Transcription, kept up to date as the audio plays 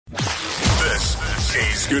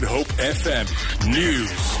is Good Hope FM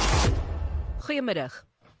News. Goeiemiddag.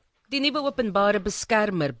 Die nuwe Openbare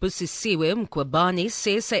Beskermer, Busisiwe Mkhwebane,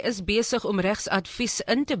 sê sy is besig om regsadvies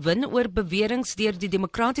in te win oor bewerings deur die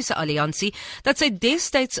Demokratiese Alliansie dat sy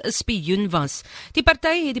destyds 'n spioen was. Die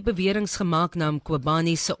party het die bewerings gemaak na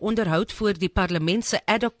Mkhwebane se onderhoud voor die parlement se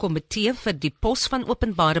ad hoc komitee vir die pos van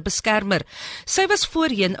Openbare Beskermer. Sy was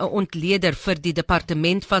voorheen 'n ontleder vir die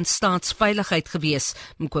Departement van Staatsveiligheid gewees.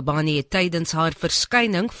 Mkhwebane het tydens haar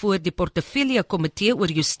verskyning voor die portefeulje komitee oor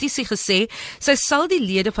justisie gesê sy sal die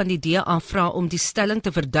lede van die DA vra om die stelling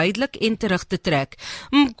te verduidelik en terug te trek.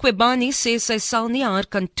 Mkhwebane sê sy sal nie haar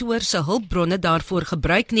kantoor se hulpbronne daarvoor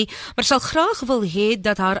gebruik nie, maar sal graag wil hê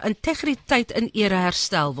dat haar integriteit in ere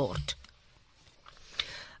herstel word.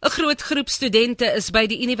 'n Groot groep studente is by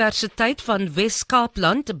die Universiteit van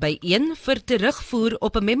Wes-Kaapland byeen vir terugvoer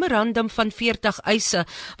op 'n memorandum van 40 eise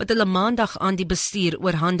wat hulle maandag aan die bestuur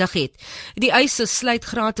oorhandig het. Die eise sluit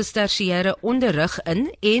gratis tersiêre onderrig in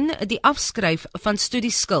en die afskryf van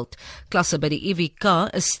studieskuld. Klasse by die UWK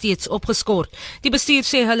is steeds opgeskort. Die bestuur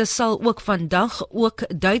sê hulle sal ook vandag ook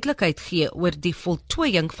duidelikheid gee oor die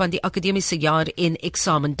voltooiing van die akademiese jaar en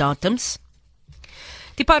eksamendatums.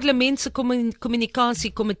 Die parlement se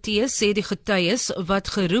kommunikasiekomitee sê die getuies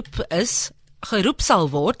wat geroep sal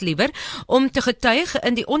word om te getuig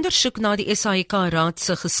in die ondersoek na die SAIK-raad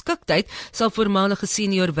se geskiktheid sal voormalige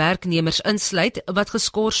senior werknemers insluit wat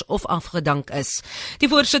geskort of afgedank is. Die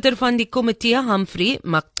voorsitter van die komitee,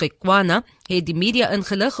 Mkhwebane, het die media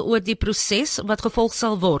ingelig oor die proses wat gevolg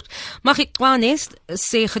sal word. Mkhwebane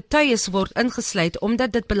sê getuies word ingesluit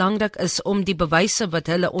omdat dit belangrik is om die bewyse wat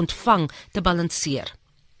hulle ontvang te balanseer.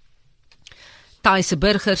 Thaise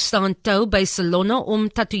burgers staan tou by salonne om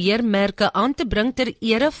tatoeëermerke aan te bring ter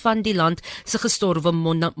ere van die land se gestorwe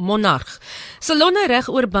monarg. Salonne reg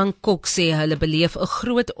oor Bangkok sê hulle beleef 'n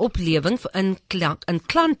groot oplewing in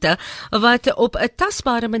klante wat op 'n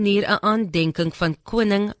tasbare manier 'n aandenking van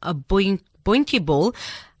koning Bontjebol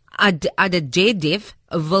Adedjev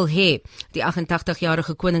wil hê. Die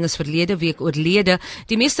 88-jarige koning is verlede week oorlede.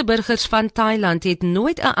 Die meeste burgers van Thailand het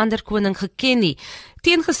nooit 'n ander koning geken nie.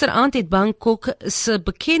 Teen gisteraand het Bangkok se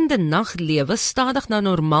bekende naglewe stadig na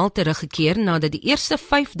normaal teruggekeer nadat die eerste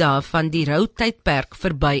 5 dae van die routydperk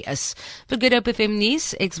verby is. Vir Good Hope FM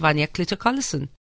nuus, ek's Vanya Klitschko-Collison.